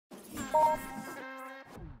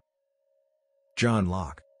John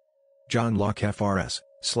Locke. John Locke FRS,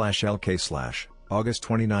 /LK/ August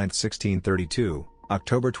 29, 1632,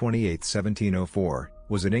 October 28, 1704,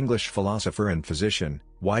 was an English philosopher and physician,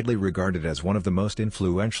 widely regarded as one of the most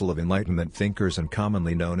influential of Enlightenment thinkers and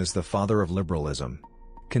commonly known as the father of liberalism.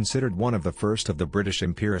 Considered one of the first of the British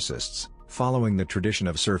empiricists, following the tradition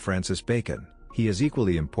of Sir Francis Bacon, he is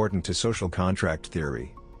equally important to social contract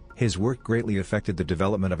theory. His work greatly affected the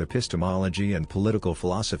development of epistemology and political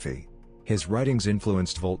philosophy. His writings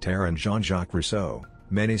influenced Voltaire and Jean-Jacques Rousseau,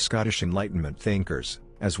 many Scottish Enlightenment thinkers,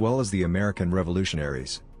 as well as the American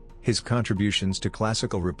revolutionaries. His contributions to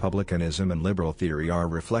classical republicanism and liberal theory are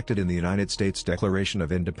reflected in the United States Declaration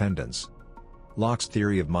of Independence. Locke's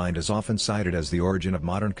theory of mind is often cited as the origin of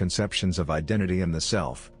modern conceptions of identity and the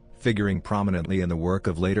self, figuring prominently in the work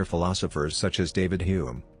of later philosophers such as David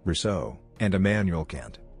Hume, Rousseau, and Immanuel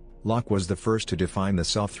Kant. Locke was the first to define the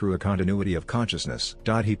self through a continuity of consciousness.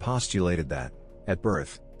 He postulated that, at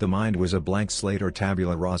birth, the mind was a blank slate or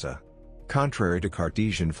tabula rasa. Contrary to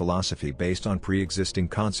Cartesian philosophy based on pre-existing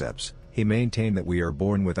concepts, he maintained that we are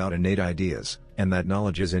born without innate ideas, and that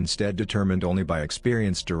knowledge is instead determined only by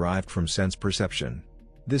experience derived from sense perception.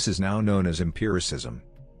 This is now known as empiricism.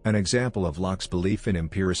 An example of Locke's belief in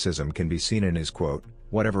empiricism can be seen in his quote,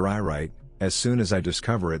 "Whatever I write, as soon as I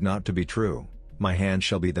discover it not to be true, my hand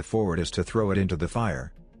shall be the forwardest to throw it into the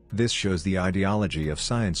fire." This shows the ideology of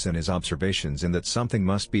science in his observations in that something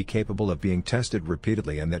must be capable of being tested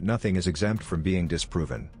repeatedly and that nothing is exempt from being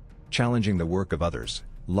disproven. Challenging the work of others,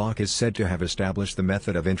 Locke is said to have established the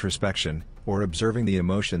method of introspection, or observing the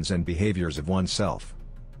emotions and behaviors of oneself.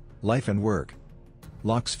 Life and work.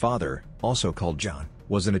 Locke's father, also called John,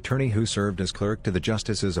 was an attorney who served as clerk to the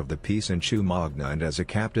justices of the peace in Chew Magna and as a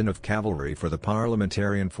captain of cavalry for the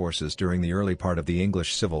parliamentarian forces during the early part of the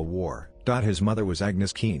English Civil War. His mother was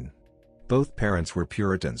Agnes Keene. Both parents were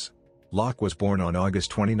Puritans. Locke was born on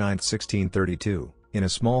August 29, 1632, in a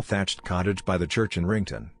small thatched cottage by the church in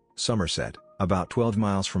Rington, Somerset, about 12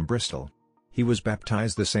 miles from Bristol. He was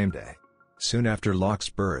baptized the same day. Soon after Locke's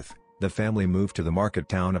birth, the family moved to the market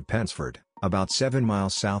town of Pensford, about 7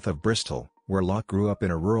 miles south of Bristol, where Locke grew up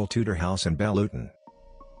in a rural Tudor house in Belluton.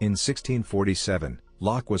 In 1647,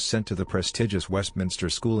 Locke was sent to the prestigious Westminster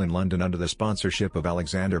School in London under the sponsorship of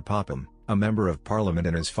Alexander Popham, a member of Parliament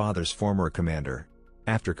and his father's former commander.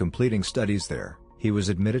 After completing studies there, he was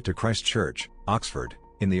admitted to Christ Church, Oxford,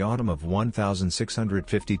 in the autumn of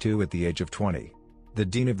 1652 at the age of 20. The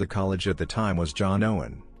dean of the college at the time was John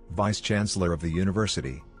Owen, vice-chancellor of the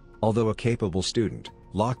university. Although a capable student,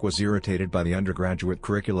 Locke was irritated by the undergraduate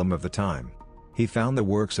curriculum of the time. He found the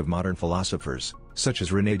works of modern philosophers, such as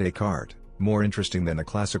René Descartes, more interesting than the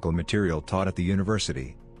classical material taught at the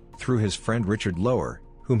university. Through his friend Richard Lower,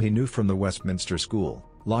 whom he knew from the Westminster School,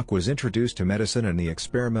 Locke was introduced to medicine and the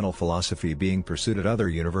experimental philosophy being pursued at other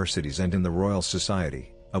universities and in the Royal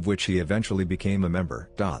Society, of which he eventually became a member.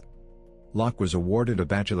 Locke was awarded a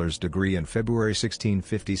bachelor's degree in February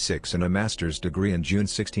 1656 and a master's degree in June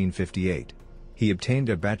 1658. He obtained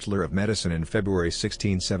a Bachelor of Medicine in February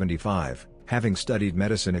 1675, having studied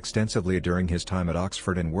medicine extensively during his time at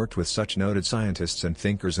Oxford and worked with such noted scientists and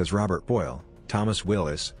thinkers as Robert Boyle, Thomas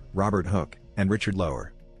Willis, Robert Hooke, and Richard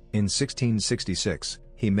Lower. In 1666,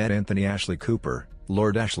 he met Anthony Ashley Cooper,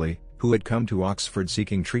 Lord Ashley, who had come to Oxford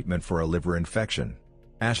seeking treatment for a liver infection.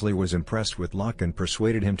 Ashley was impressed with Locke and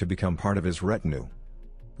persuaded him to become part of his retinue.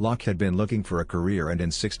 Locke had been looking for a career and in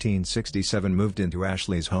 1667 moved into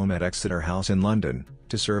Ashley's home at Exeter House in London,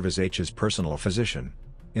 to serve as H's personal physician.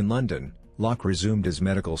 In London, Locke resumed his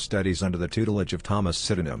medical studies under the tutelage of Thomas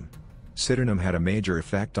Sydenham. Sydenham had a major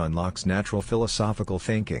effect on Locke's natural philosophical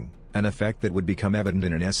thinking, an effect that would become evident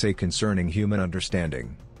in an essay concerning human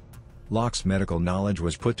understanding. Locke's medical knowledge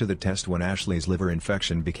was put to the test when Ashley's liver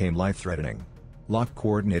infection became life-threatening. Locke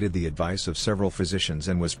coordinated the advice of several physicians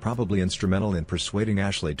and was probably instrumental in persuading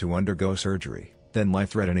Ashley to undergo surgery, then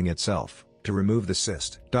life-threatening itself, to remove the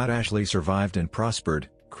cyst. Ashley survived and prospered,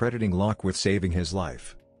 crediting Locke with saving his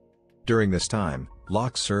life. During this time,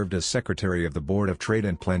 Locke served as Secretary of the Board of Trade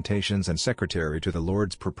and Plantations and Secretary to the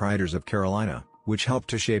Lords Proprietors of Carolina, which helped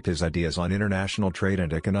to shape his ideas on international trade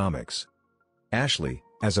and economics. Ashley,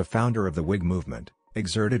 as a founder of the Whig movement,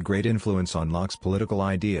 exerted great influence on Locke's political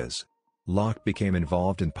ideas. Locke became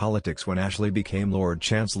involved in politics when Ashley became Lord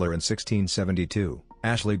Chancellor in 1672,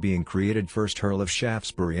 Ashley being created first Earl of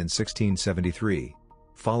Shaftesbury in 1673.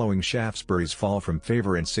 Following Shaftesbury's fall from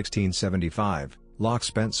favour in 1675, Locke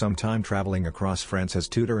spent some time travelling across France as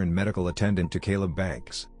tutor and medical attendant to Caleb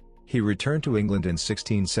Banks. He returned to England in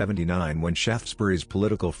 1679 when Shaftesbury's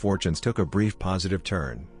political fortunes took a brief positive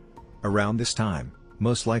turn. Around this time,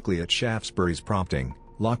 Most likely at Shaftesbury's prompting,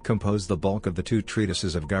 Locke composed the bulk of the two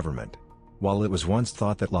treatises of government. While it was once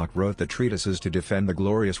thought that Locke wrote the treatises to defend the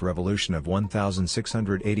Glorious Revolution of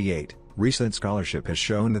 1688, recent scholarship has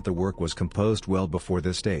shown that the work was composed well before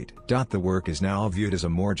this date. The work is now viewed as a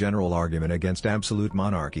more general argument against absolute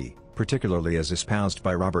monarchy, particularly as espoused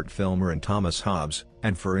by Robert Filmer and Thomas Hobbes,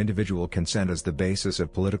 and for individual consent as the basis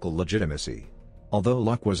of political legitimacy. Although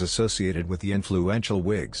Locke was associated with the influential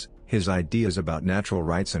Whigs, his ideas about natural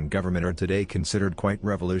rights and government are today considered quite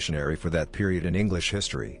revolutionary for that period in English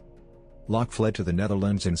history. Locke fled to the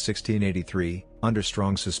Netherlands in 1683, under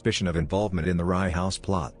strong suspicion of involvement in the Rye House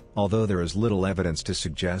plot, although there is little evidence to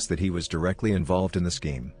suggest that he was directly involved in the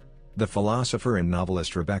scheme. The philosopher and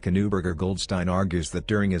novelist Rebecca Neuberger Goldstein argues that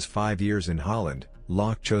during his 5 years in Holland,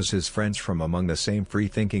 Locke chose his friends from among the same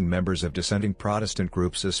free-thinking members of dissenting Protestant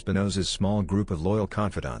groups as Spinoza's small group of loyal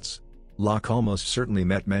confidants. Locke almost certainly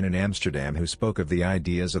met men in Amsterdam who spoke of the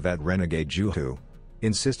ideas of that renegade Jew who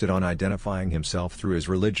insisted on identifying himself through his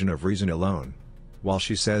religion of reason alone. While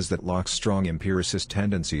she says that Locke's strong empiricist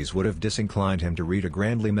tendencies would have disinclined him to read a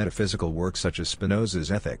grandly metaphysical work such as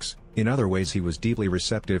Spinoza's Ethics, in other ways he was deeply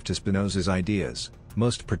receptive to Spinoza's ideas,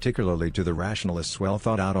 most particularly to the rationalist's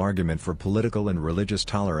well-thought-out argument for political and religious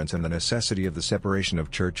tolerance and the necessity of the separation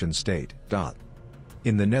of church and state.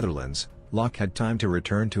 In the Netherlands, Locke had time to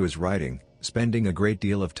return to his writing, spending a great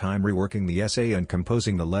deal of time reworking the essay and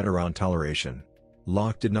composing the letter on toleration.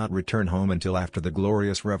 Locke did not return home until after the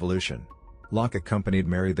Glorious Revolution. Locke accompanied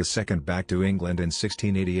Mary II back to England in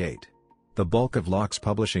 1688. The bulk of Locke's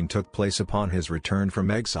publishing took place upon his return from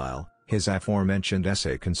exile, his aforementioned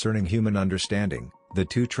essay concerning human understanding, the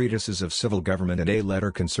two treatises of civil government and a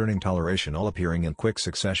letter concerning toleration all appearing in quick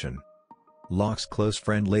succession. Locke's close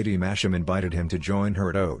friend Lady Masham invited him to join her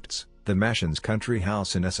at Oates, the Mashams' country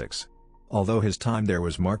house in Essex. Although his time there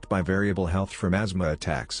was marked by variable health from asthma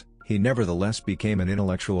attacks, he nevertheless became an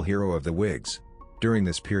intellectual hero of the Whigs. During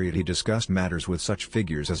this period he discussed matters with such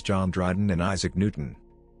figures as John Dryden and Isaac Newton.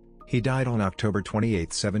 He died on October 28,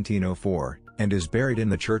 1704, and is buried in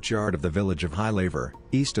the churchyard of the village of Highlever,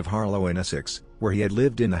 east of Harlow in Essex, where he had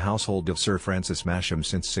lived in the household of Sir Francis Masham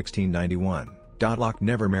since 1691. Locke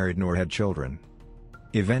never married nor had children.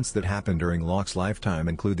 Events that happened during Locke's lifetime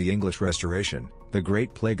include the English Restoration, the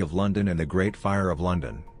Great Plague of London and the Great Fire of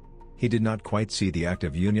London. He did not quite see the Act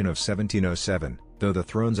of Union of 1707, though the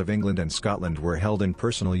thrones of England and Scotland were held in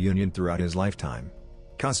personal union throughout his lifetime.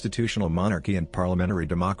 Constitutional monarchy and parliamentary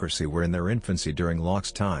democracy were in their infancy during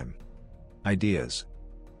Locke's time. Ideas.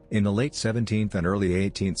 In the late 17th and early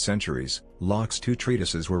 18th centuries, Locke's two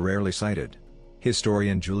treatises were rarely cited.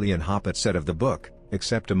 Historian Julian Hoppet said of the book,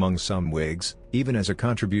 except among some Whigs, even as a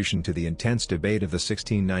contribution to the intense debate of the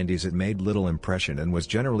 1690s it made little impression and was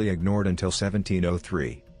generally ignored until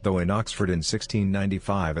 1703. Though in Oxford in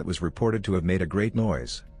 1695 it was reported to have made a great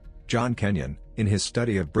noise. John Kenyon, in his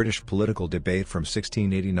study of British political debate from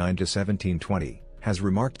 1689 to 1720, has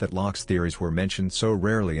remarked that Locke's theories were mentioned so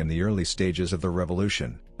rarely in the early stages of the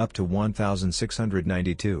Revolution, up to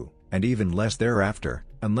 1692, and even less thereafter,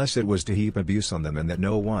 unless it was to heap abuse on them, and that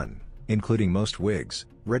no one, including most Whigs,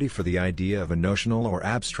 ready for the idea of a notional or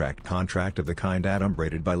abstract contract of the kind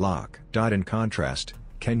adumbrated by Locke. In contrast,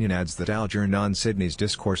 Kenyon adds that Algernon Sidney's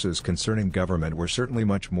discourses concerning government were certainly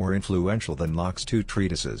much more influential than Locke's two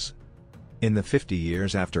treatises. In the 50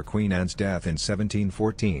 years after Queen Anne's death in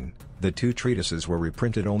 1714, the two treatises were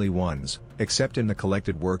reprinted only once, except in the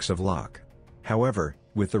collected works of Locke. However,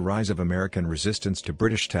 with the rise of American resistance to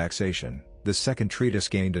British taxation, the second treatise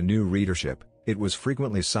gained a new readership. It was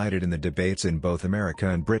frequently cited in the debates in both America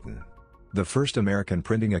and Britain. The first American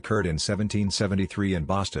printing occurred in 1773 in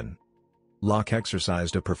Boston. Locke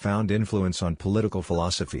exercised a profound influence on political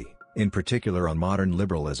philosophy, in particular on modern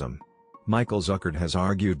liberalism. Michael Zuckert has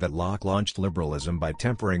argued that Locke launched liberalism by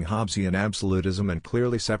tempering Hobbesian absolutism and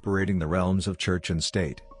clearly separating the realms of church and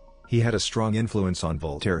state. He had a strong influence on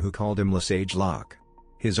Voltaire, who called him Le Sage Locke.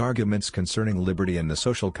 His arguments concerning liberty and the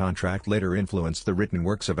social contract later influenced the written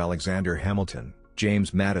works of Alexander Hamilton,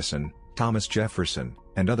 James Madison, Thomas Jefferson,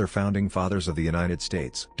 and other founding fathers of the United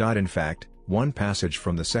States. In fact, one passage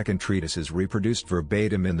from the second treatise is reproduced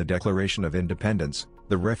verbatim in the Declaration of Independence,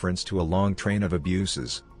 the reference to a long train of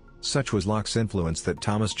abuses. Such was Locke's influence that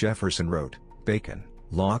Thomas Jefferson wrote, "Bacon,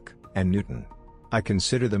 Locke, and Newton. I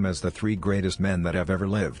consider them as the three greatest men that have ever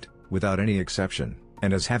lived, without any exception,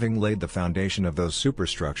 and as having laid the foundation of those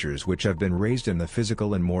superstructures which have been raised in the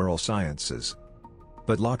physical and moral sciences."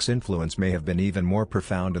 But Locke's influence may have been even more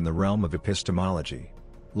profound in the realm of epistemology.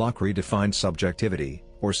 Locke redefined subjectivity,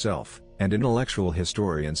 or self, and intellectual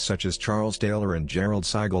historians such as Charles Taylor and Gerald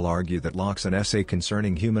Seigel argue that Locke's An Essay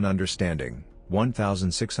Concerning Human Understanding,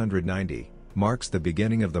 1690, marks the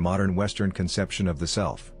beginning of the modern Western conception of the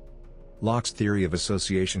self. Locke's theory of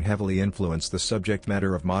association heavily influenced the subject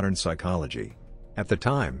matter of modern psychology. At the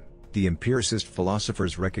time, the empiricist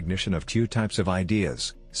philosophers' recognition of two types of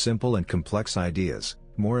ideas, simple and complex ideas,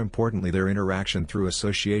 more importantly their interaction through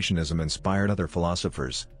associationism, inspired other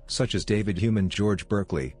philosophers, such as David Hume and George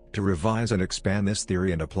Berkeley, to revise and expand this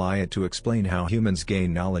theory and apply it to explain how humans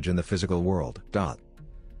gain knowledge in the physical world.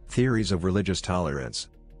 Theories of religious tolerance.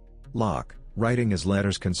 Locke, writing his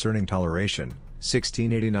Letters Concerning Toleration,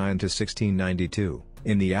 1689–1692,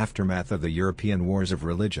 in the aftermath of the European Wars of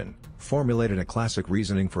Religion, formulated a classic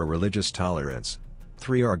reasoning for religious tolerance.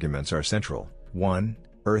 Three arguments are central: 1.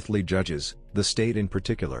 Earthly judges, the state in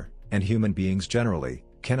particular, and human beings generally,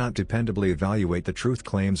 cannot dependably evaluate the truth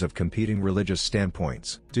claims of competing religious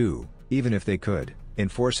standpoints. 2. Even if they could,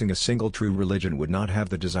 enforcing a single true religion would not have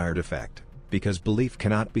the desired effect, because belief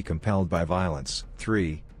cannot be compelled by violence.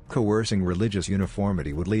 3. Coercing religious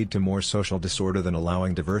uniformity would lead to more social disorder than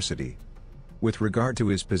allowing diversity. With regard to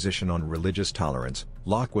his position on religious tolerance,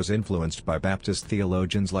 Locke was influenced by Baptist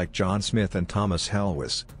theologians like John Smith and Thomas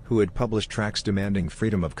Helwys, who had published tracts demanding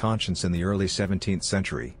freedom of conscience in the early 17th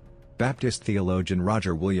century. Baptist theologian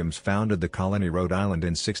Roger Williams founded the colony Rhode Island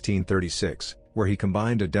in 1636, where he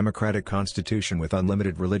combined a democratic constitution with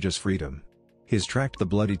unlimited religious freedom. His tract The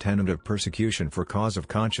Bloody Tenet of Persecution for Cause of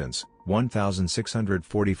Conscience,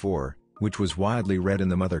 1644, which was widely read in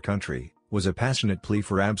the mother country, was a passionate plea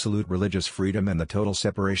for absolute religious freedom and the total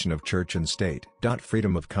separation of church and state.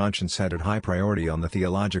 Freedom of conscience had a high priority on the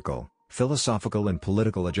theological, philosophical and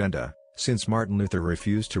political agenda, since Martin Luther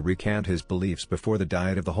refused to recant his beliefs before the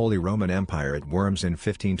Diet of the Holy Roman Empire at Worms in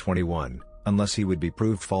 1521, unless he would be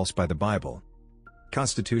proved false by the Bible.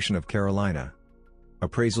 Constitution of Carolina.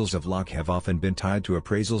 Appraisals of Locke have often been tied to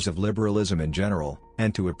appraisals of liberalism in general,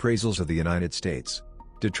 and to appraisals of the United States.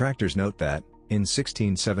 Detractors note that, in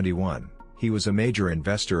 1671, he was a major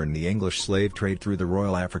investor in the English slave trade through the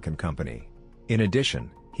Royal African Company. In addition,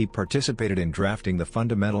 he participated in drafting the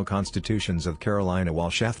fundamental constitutions of Carolina while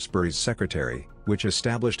Shaftesbury's secretary, which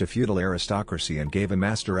established a feudal aristocracy and gave a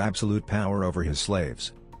master absolute power over his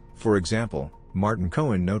slaves. For example, Martin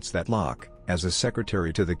Cohen notes that Locke, as a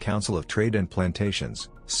secretary to the Council of Trade and Plantations,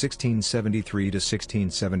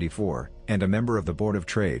 1673–1674, and a member of the Board of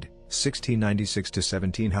Trade,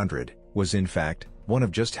 1696–1700, was in fact, one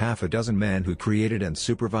of just half a dozen men who created and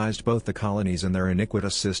supervised both the colonies and their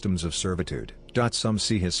iniquitous systems of servitude. Some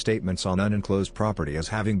see his statements on unenclosed property as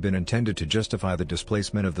having been intended to justify the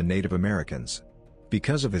displacement of the Native Americans.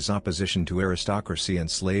 Because of his opposition to aristocracy and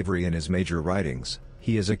slavery in his major writings,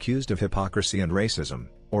 he is accused of hypocrisy and racism,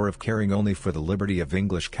 or of caring only for the liberty of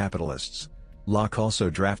English capitalists. Locke also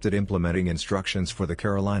drafted implementing instructions for the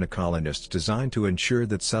Carolina colonists designed to ensure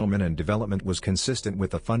that settlement and development was consistent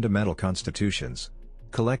with the fundamental constitutions.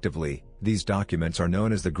 Collectively, these documents are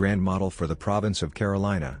known as the Grand Model for the province of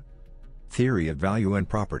Carolina. Theory of value and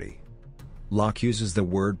property. Locke uses the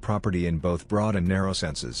word property in both broad and narrow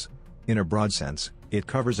senses. In a broad sense, it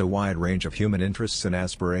covers a wide range of human interests and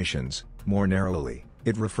aspirations. More narrowly,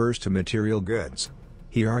 it refers to material goods.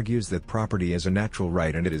 He argues that property is a natural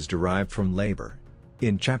right and it is derived from labor.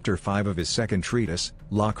 In Chapter 5 of his second treatise,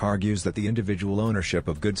 Locke argues that the individual ownership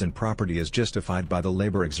of goods and property is justified by the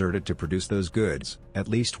labor exerted to produce those goods, at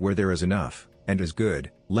least where there is enough, and is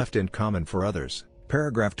good, left in common for others.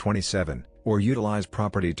 Paragraph 27, or utilize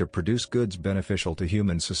property to produce goods beneficial to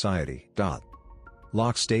human society.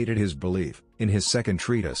 Locke stated his belief, in his second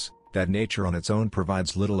treatise, that nature on its own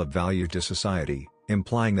provides little of value to society,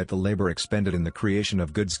 implying that the labor expended in the creation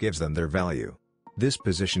of goods gives them their value. This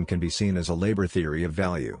position can be seen as a labor theory of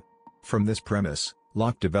value. From this premise,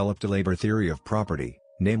 Locke developed a labor theory of property,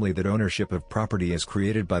 namely that ownership of property is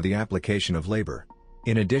created by the application of labor.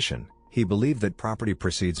 In addition, he believed that property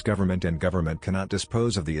precedes government and government cannot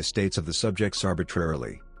dispose of the estates of the subjects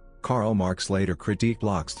arbitrarily. Karl Marx later critiqued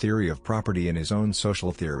Locke's theory of property in his own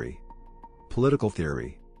social theory. Political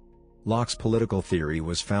theory. Locke's political theory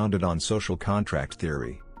was founded on social contract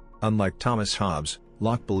theory. Unlike Thomas Hobbes,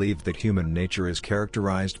 Locke believed that human nature is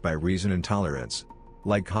characterized by reason and tolerance.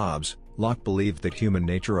 Like Hobbes, Locke believed that human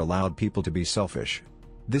nature allowed people to be selfish.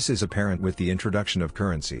 This is apparent with the introduction of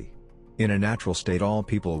currency. In a natural state all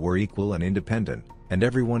people were equal and independent, and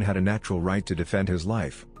everyone had a natural right to defend his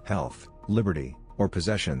life, health, liberty, or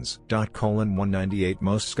possessions. 198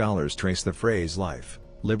 Most scholars trace the phrase life,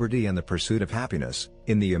 liberty and the pursuit of happiness,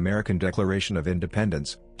 in the American Declaration of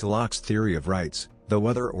Independence, to Locke's theory of rights, though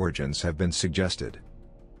other origins have been suggested.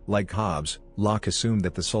 Like Hobbes, Locke assumed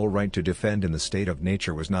that the sole right to defend in the state of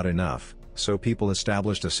nature was not enough, So people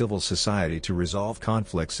established a civil society to resolve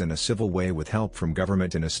conflicts in a civil way with help from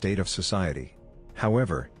government in a state of society.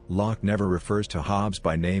 However, Locke never refers to Hobbes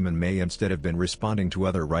by name and may instead have been responding to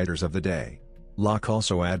other writers of the day. Locke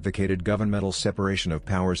also advocated governmental separation of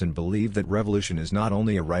powers and believed that revolution is not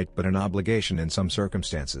only a right but an obligation in some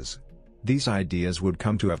circumstances. These ideas would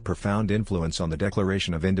come to have profound influence on the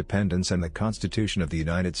Declaration of Independence and the Constitution of the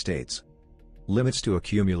United States. Limits to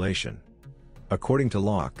accumulation. According to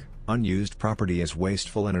Locke, unused property is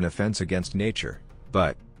wasteful and an offense against nature,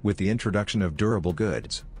 but, with the introduction of durable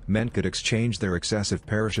goods, men could exchange their excessive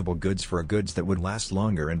perishable goods for goods that would last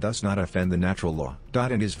longer and thus not offend the natural law.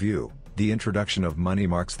 In his view, the introduction of money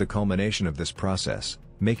marks the culmination of this process,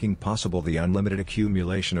 making possible the unlimited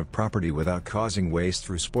accumulation of property without causing waste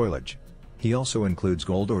through spoilage. He also includes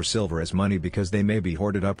gold or silver as money because they may be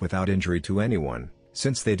hoarded up without injury to anyone,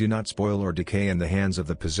 since they do not spoil or decay in the hands of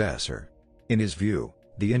the possessor. In his view,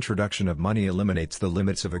 the introduction of money eliminates the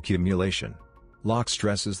limits of accumulation. Locke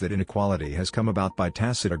stresses that inequality has come about by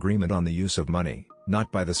tacit agreement on the use of money,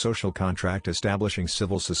 not by the social contract establishing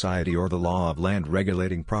civil society or the law of land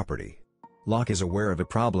regulating property. Locke is aware of a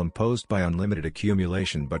problem posed by unlimited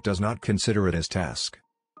accumulation but does not consider it his task.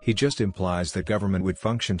 He just implies that government would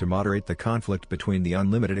function to moderate the conflict between the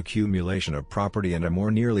unlimited accumulation of property and a more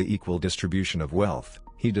nearly equal distribution of wealth.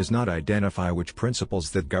 He does not identify which principles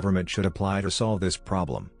that government should apply to solve this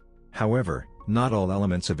problem. However, not all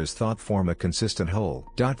elements of his thought form a consistent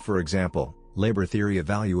whole. For example, labor theory of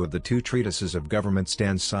value of the two treatises of government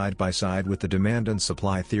stands side by side with the demand and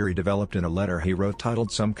supply theory developed in a letter he wrote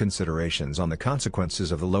titled Some Considerations on the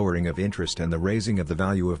Consequences of the Lowering of Interest and the Raising of the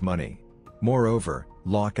Value of Money. Moreover,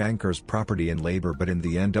 Locke anchors property in labor but in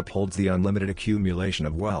the end upholds the unlimited accumulation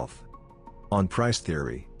of wealth. On price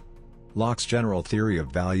theory. Locke's general theory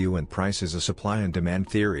of value and price is a supply and demand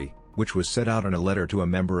theory, which was set out in a letter to a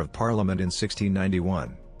member of Parliament in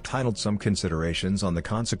 1691, titled Some Considerations on the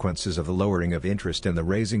Consequences of the Lowering of Interest and the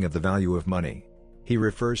Raising of the Value of Money. He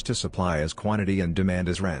refers to supply as quantity and demand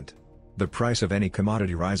as rent. The price of any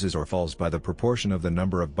commodity rises or falls by the proportion of the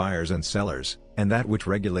number of buyers and sellers, and that which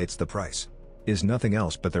regulates the price is nothing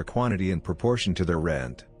else but their quantity in proportion to their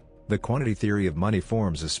rent. The quantity theory of money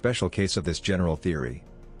forms a special case of this general theory.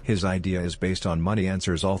 His idea is based on money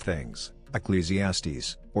answers all things.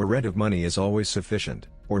 Ecclesiastes, or rent of money is always sufficient,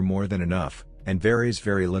 or more than enough, and varies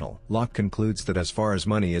very little. Locke concludes that as far as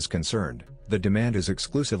money is concerned, the demand is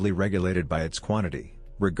exclusively regulated by its quantity,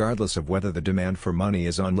 regardless of whether the demand for money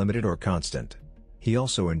is unlimited or constant. He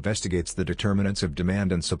also investigates the determinants of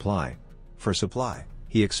demand and supply. For supply,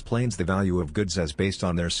 he explains the value of goods as based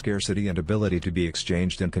on their scarcity and ability to be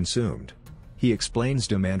exchanged and consumed. He explains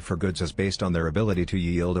demand for goods as based on their ability to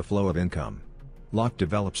yield a flow of income. Locke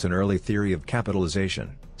develops an early theory of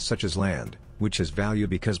capitalization, such as land, which has value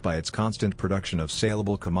because by its constant production of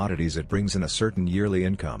saleable commodities it brings in a certain yearly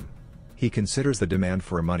income. He considers the demand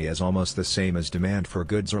for money as almost the same as demand for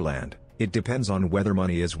goods or land. It depends on whether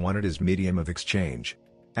money is wanted as medium of exchange.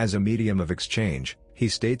 As a medium of exchange, he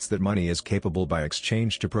states that money is capable by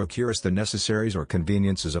exchange to procure us the necessaries or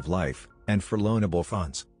conveniences of life, and for loanable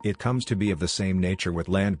funds, it comes to be of the same nature with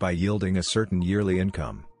land by yielding a certain yearly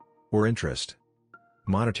income or interest.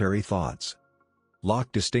 Monetary thoughts.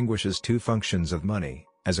 Locke distinguishes two functions of money,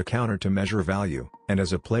 as a counter to measure value, and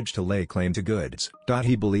as a pledge to lay claim to goods.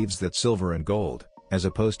 He believes that silver and gold, as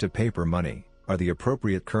opposed to paper money, are the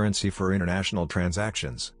appropriate currency for international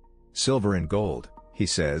transactions. Silver and gold, he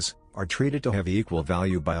says, are treated to have equal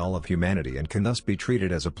value by all of humanity and can thus be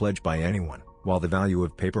treated as a pledge by anyone, while the value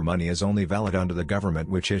of paper money is only valid under the government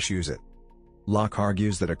which issues it. Locke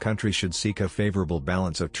argues that a country should seek a favorable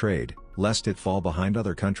balance of trade, lest it fall behind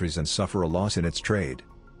other countries and suffer a loss in its trade.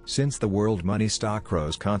 Since the world money stock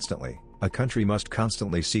grows constantly, a country must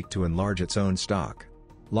constantly seek to enlarge its own stock.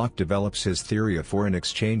 Locke develops his theory of foreign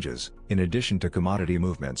exchanges. In addition to commodity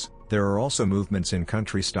movements, there are also movements in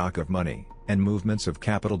country stock of money, and movements of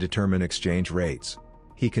capital determine exchange rates.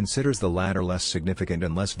 He considers the latter less significant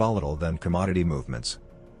and less volatile than commodity movements.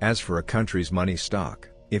 As for a country's money stock,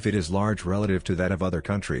 if it is large relative to that of other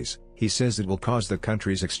countries, he says it will cause the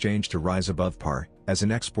country's exchange to rise above par, as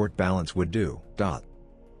an export balance would do.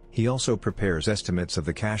 He also prepares estimates of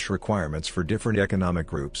the cash requirements for different economic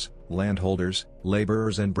groups, landholders,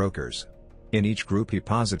 laborers and brokers. In each group he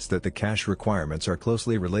posits that the cash requirements are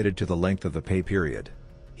closely related to the length of the pay period.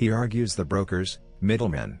 He argues the brokers,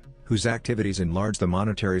 middlemen, whose activities enlarge the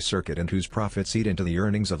monetary circuit and whose profits eat into the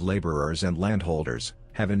earnings of laborers and landholders,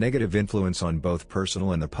 have a negative influence on both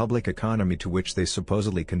personal and the public economy to which they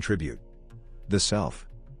supposedly contribute. The self.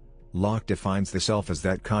 Locke defines the self as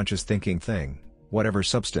that conscious thinking thing, whatever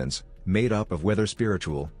substance, made up of whether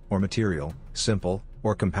spiritual, or material, simple,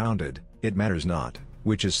 or compounded, it matters not,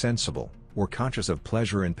 which is sensible, or conscious of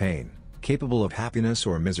pleasure and pain, capable of happiness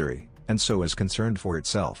or misery, and so is concerned for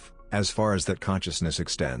itself, as far as that consciousness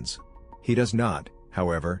extends. He does not,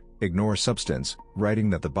 however, ignore substance, writing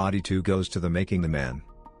that the body too goes to the making the man.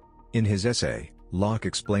 In his essay, Locke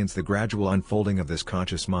explains the gradual unfolding of this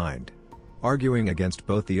conscious mind. Arguing against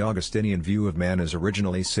both the Augustinian view of man as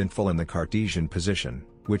originally sinful and the Cartesian position,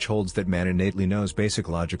 which holds that man innately knows basic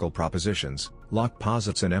logical propositions, Locke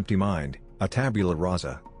posits an empty mind, a tabula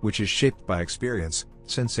rasa, which is shaped by experience,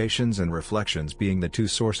 sensations and reflections being the two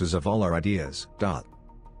sources of all our ideas.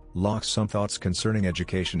 Locke's Some Thoughts Concerning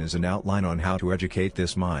Education is an outline on how to educate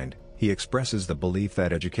this mind. He expresses the belief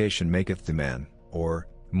that education maketh the man, or,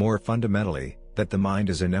 more fundamentally, that the mind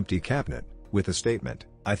is an empty cabinet, with the statement,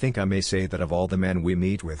 I think I may say that of all the men we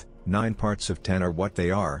meet with, 9 parts of 10 are what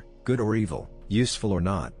they are, good or evil, useful or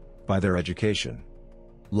not, by their education.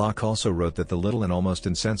 Locke also wrote that the little and almost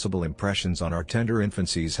insensible impressions on our tender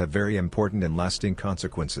infancies have very important and lasting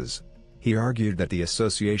consequences. He argued that the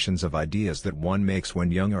associations of ideas that one makes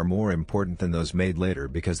when young are more important than those made later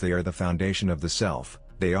because they are the foundation of the self.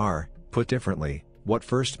 They are, put differently, what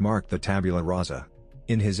first marked the tabula rasa.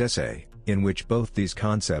 In his essay, in which both these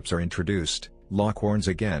concepts are introduced, Locke warns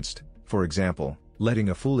against, for example, letting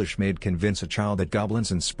a foolish maid convince a child that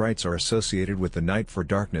goblins and sprites are associated with the night, for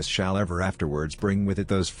darkness shall ever afterwards bring with it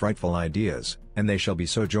those frightful ideas, and they shall be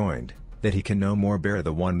so joined, that he can no more bear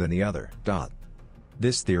the one than the other.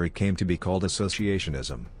 This theory came to be called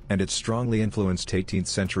associationism, and it strongly influenced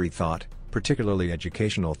 18th-century thought, particularly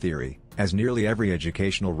educational theory, as nearly every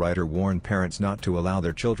educational writer warned parents not to allow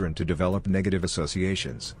their children to develop negative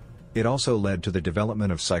associations. It also led to the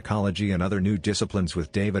development of psychology and other new disciplines,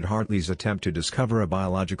 with David Hartley's attempt to discover a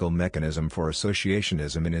biological mechanism for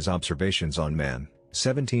associationism in his Observations on Man,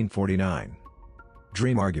 1749.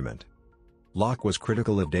 Dream argument. Locke was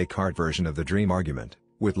critical of Descartes' version of the dream argument,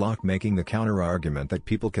 with Locke making the counter-argument that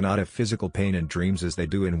people cannot have physical pain in dreams as they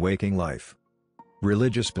do in waking life.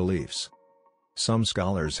 Religious beliefs. Some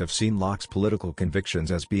scholars have seen Locke's political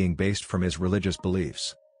convictions as being based from his religious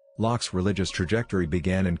beliefs. Locke's religious trajectory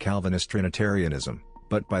began in Calvinist Trinitarianism,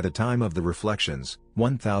 but by the time of the Reflections,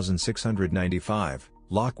 1695,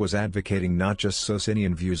 Locke was advocating not just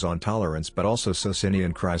Socinian views on tolerance but also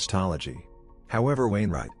Socinian Christology. However,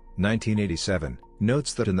 Wainwright, 1987,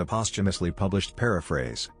 notes that in the posthumously published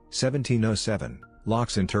Paraphrase, 1707,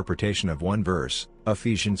 Locke's interpretation of one verse,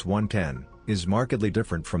 Ephesians 1:10, is markedly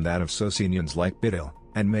different from that of Socinians like Biddle,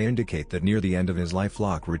 and may indicate that near the end of his life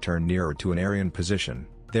Locke returned nearer to an Arian position,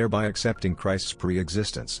 thereby accepting Christ's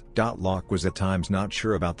pre-existence. Locke was at times not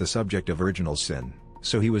sure about the subject of original sin,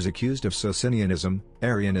 so he was accused of Socinianism,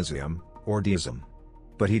 Arianism, or deism.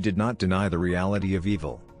 But he did not deny the reality of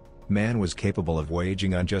evil. Man was capable of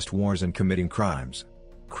waging unjust wars and committing crimes.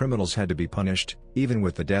 Criminals had to be punished, even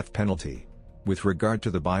with the death penalty. With regard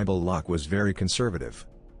to the Bible, Locke was very conservative.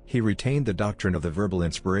 He retained the doctrine of the verbal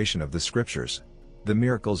inspiration of the Scriptures. The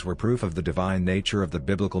miracles were proof of the divine nature of the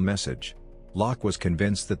biblical message. Locke was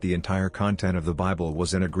convinced that the entire content of the Bible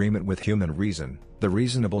was in agreement with human reason, the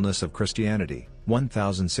reasonableness of Christianity,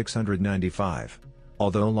 1695.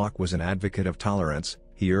 Although Locke was an advocate of tolerance,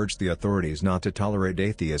 he urged the authorities not to tolerate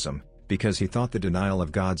atheism, because he thought the denial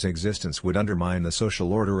of God's existence would undermine the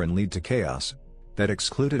social order and lead to chaos. That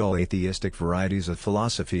excluded all atheistic varieties of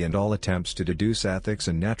philosophy and all attempts to deduce ethics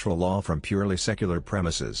and natural law from purely secular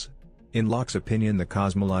premises. In Locke's opinion, the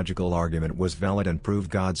cosmological argument was valid and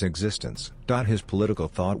proved God's existence. His political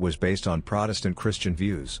thought was based on Protestant Christian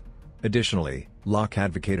views. Additionally, Locke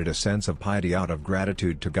advocated a sense of piety out of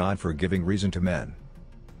gratitude to God for giving reason to men.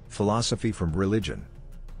 Philosophy from religion.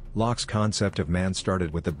 Locke's concept of man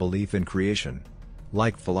started with the belief in creation.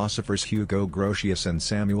 Like philosophers Hugo Grotius and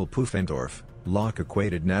Samuel Pufendorf, Locke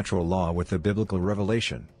equated natural law with the biblical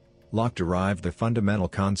revelation. Locke derived the fundamental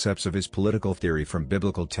concepts of his political theory from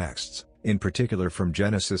biblical texts, in particular from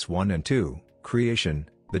Genesis 1 and 2, creation,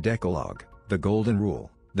 the Decalogue, the Golden Rule,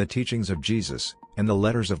 the teachings of Jesus, and the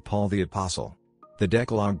letters of Paul the Apostle. The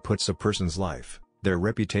Decalogue puts a person's life, their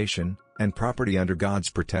reputation, and property under God's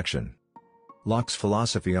protection. Locke's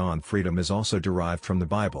philosophy on freedom is also derived from the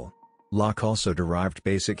Bible. Locke also derived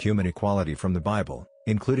basic human equality from the Bible,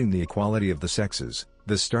 including the equality of the sexes,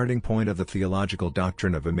 the starting point of the theological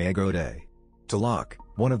doctrine of Imago Dei. To Locke,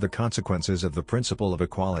 one of the consequences of the principle of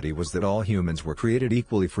equality was that all humans were created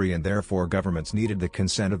equally free and therefore governments needed the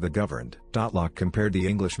consent of the governed. Locke compared the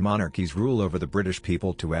English monarchy's rule over the British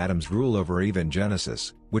people to Adam's rule over Eve in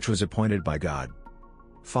Genesis, which was appointed by God.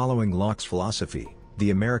 Following Locke's philosophy, The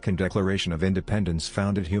American Declaration of Independence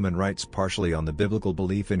founded human rights partially on the biblical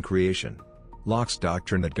belief in creation. Locke's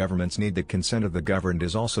doctrine that governments need the consent of the governed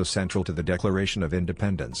is also central to the Declaration of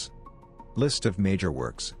Independence. List of major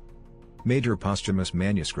works. Major posthumous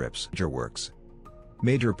manuscripts. Major works.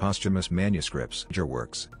 Major posthumous manuscripts. Major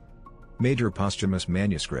works. Major posthumous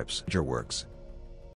manuscripts. Major works.